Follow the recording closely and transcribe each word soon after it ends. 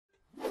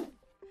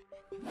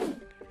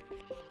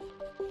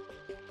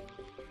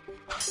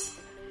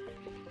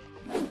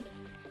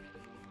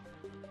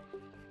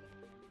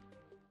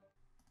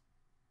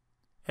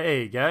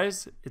Hey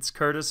guys, it's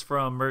Curtis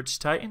from Merch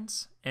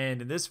Titans,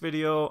 and in this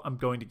video I'm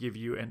going to give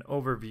you an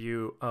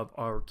overview of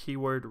our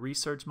keyword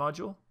research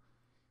module.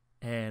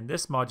 And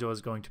this module is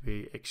going to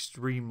be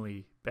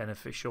extremely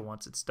beneficial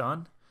once it's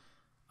done.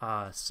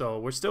 So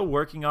we're still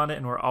working on it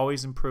and we're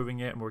always improving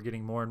it and we're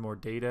getting more and more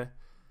data.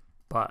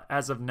 But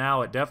as of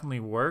now it definitely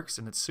works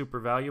and it's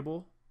super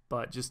valuable,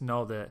 but just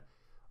know that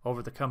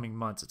over the coming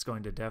months it's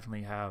going to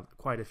definitely have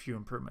quite a few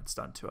improvements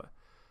done to it.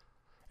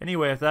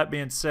 Anyway, with that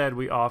being said,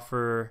 we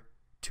offer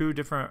two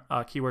different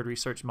keyword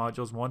research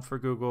modules, one for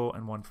Google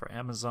and one for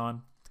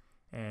Amazon,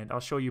 and I'll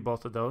show you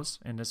both of those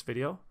in this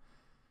video.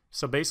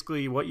 So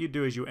basically what you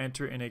do is you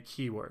enter in a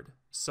keyword.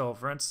 So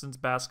for instance,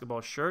 basketball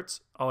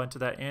shirts, I'll enter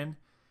that in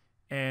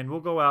and we'll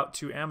go out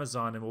to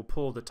Amazon and we'll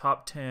pull the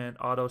top 10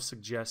 auto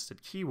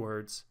suggested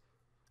keywords,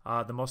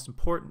 the most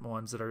important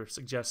ones that are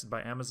suggested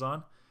by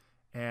Amazon,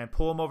 and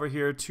pull them over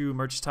here to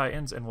Merch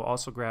Titans, and we'll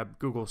also grab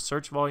Google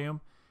search volume,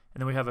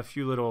 and then we have a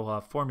few little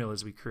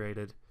formulas we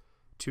created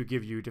to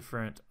give you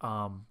different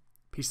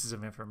pieces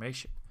of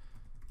information.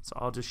 So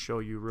I'll just show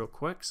you real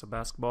quick. So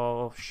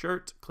basketball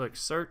shirt, click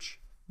search.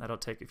 That'll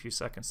take a few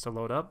seconds to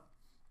load up.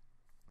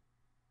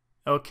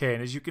 Okay,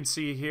 and as you can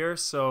see here,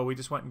 so we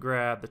just went and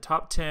grabbed the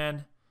top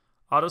 10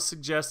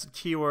 auto-suggested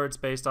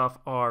keywords based off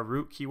our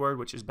root keyword,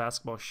 which is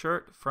basketball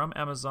shirt, from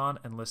Amazon,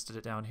 and listed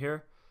it down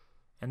here.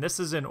 And this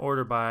is in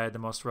order by the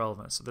most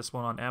relevant. So this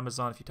one on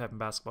Amazon, if you type in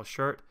basketball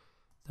shirt,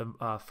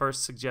 the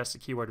first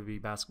suggested keyword would be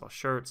basketball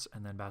shirts,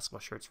 and then basketball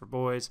shirts for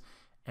boys,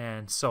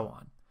 and so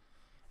on.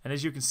 And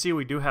as you can see,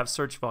 we do have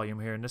search volume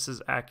here, and this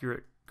is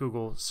accurate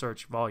Google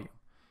search volume.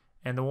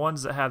 And the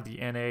ones that have the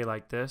NA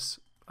like this,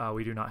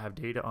 we do not have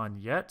data on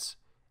yet,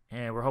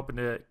 and we're hoping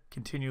to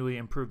continually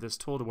improve this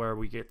tool to where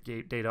we get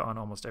data on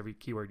almost every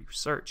keyword you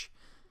search.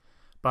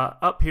 But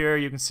up here,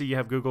 you can see you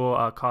have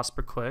Google cost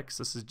per click.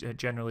 So this is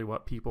generally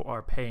what people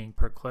are paying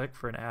per click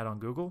for an ad on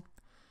Google.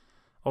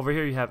 Over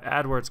here you have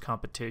AdWords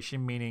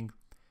competition, meaning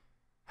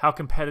how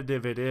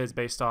competitive it is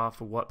based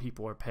off of what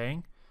people are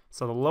paying.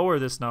 So the lower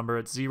this number,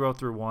 it's 0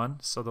 through 1.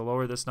 So the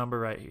lower this number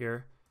right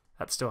here,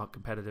 that's still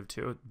competitive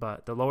too,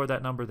 but the lower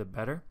that number, the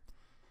better.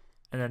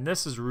 And then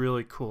this is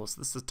really cool. So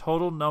this is the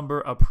total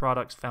number of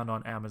products found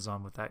on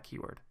Amazon with that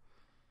keyword.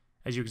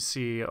 As you can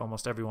see,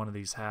 almost every one of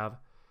these have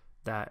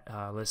that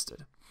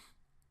listed.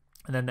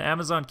 And then the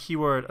Amazon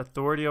keyword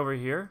authority over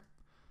here.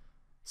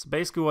 So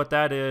basically what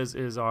that is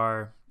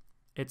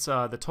it's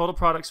the total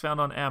products found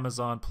on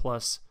Amazon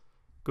plus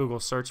Google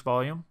search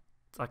volume.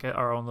 It's like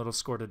our own little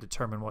score to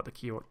determine what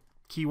the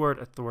keyword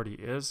authority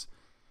is.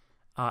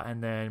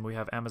 And then we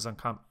have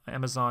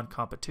Amazon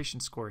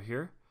competition score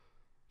here.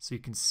 So you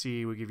can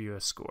see we give you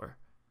a score.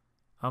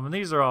 And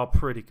these are all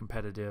pretty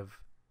competitive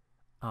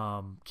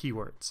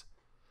keywords.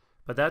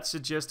 But that's the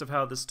gist of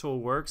how this tool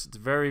works. It's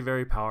very,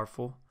 very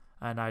powerful,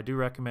 and I do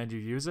recommend you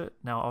use it.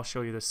 Now I'll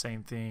show you the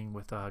same thing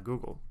with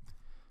Google.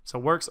 So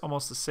it works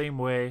almost the same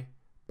way,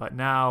 but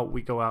now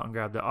we go out and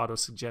grab the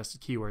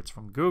auto-suggested keywords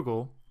from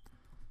Google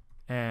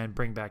and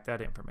bring back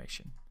that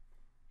information.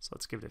 So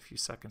let's give it a few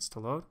seconds to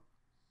load.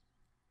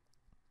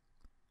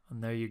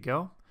 And there you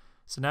go.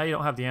 So now you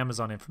don't have the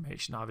Amazon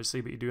information,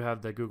 obviously, but you do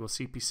have the Google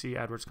CPC,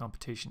 AdWords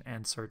competition,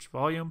 and search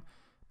volume.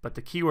 But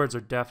the keywords are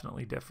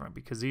definitely different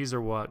because these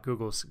are what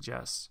Google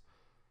suggests.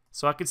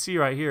 So I can see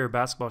right here,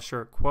 basketball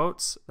shirt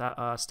quotes,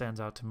 that stands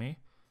out to me.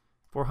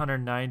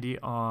 490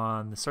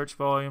 on the search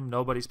volume.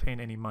 Nobody's paying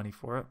any money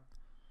for it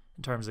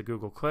in terms of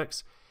Google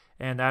clicks,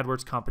 and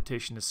AdWords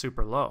competition is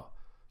super low.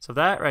 So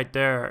that right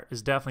there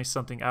is definitely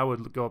something I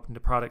would go up into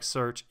product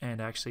search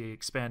and actually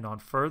expand on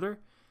further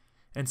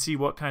and see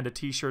what kind of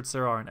t-shirts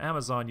there are on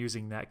Amazon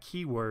using that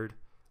keyword.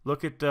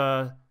 Look at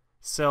the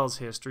sales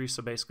history,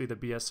 so basically the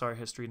BSR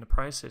history and the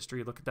price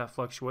history. Look at that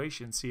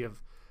fluctuation, see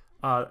if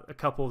a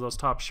couple of those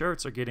top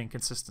shirts are getting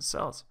consistent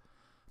sales.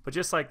 But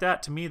just like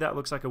that, to me that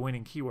looks like a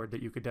winning keyword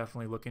that you could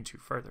definitely look into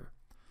further.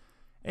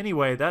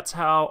 Anyway, that's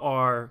how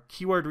our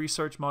keyword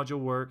research module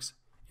works.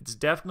 It's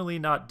definitely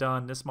not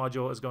done. This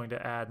module is going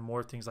to add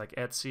more things like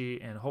Etsy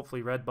and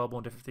hopefully Redbubble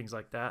and different things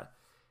like that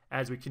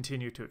as we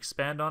continue to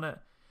expand on it.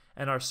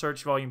 And our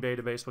search volume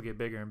database will get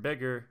bigger and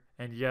bigger.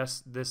 And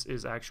yes, this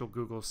is actual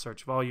Google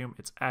search volume.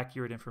 It's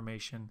accurate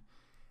information.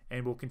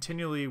 And we'll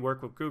continually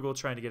work with Google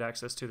trying to get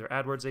access to their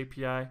AdWords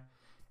API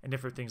and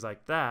different things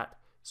like that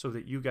so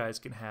that you guys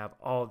can have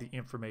all the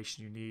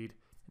information you need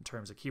in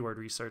terms of keyword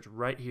research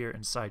right here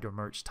inside your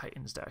Merch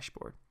Titans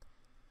dashboard.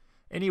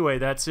 Anyway,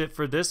 that's it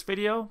for this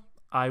video.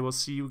 I will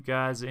see you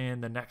guys in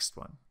the next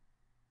one.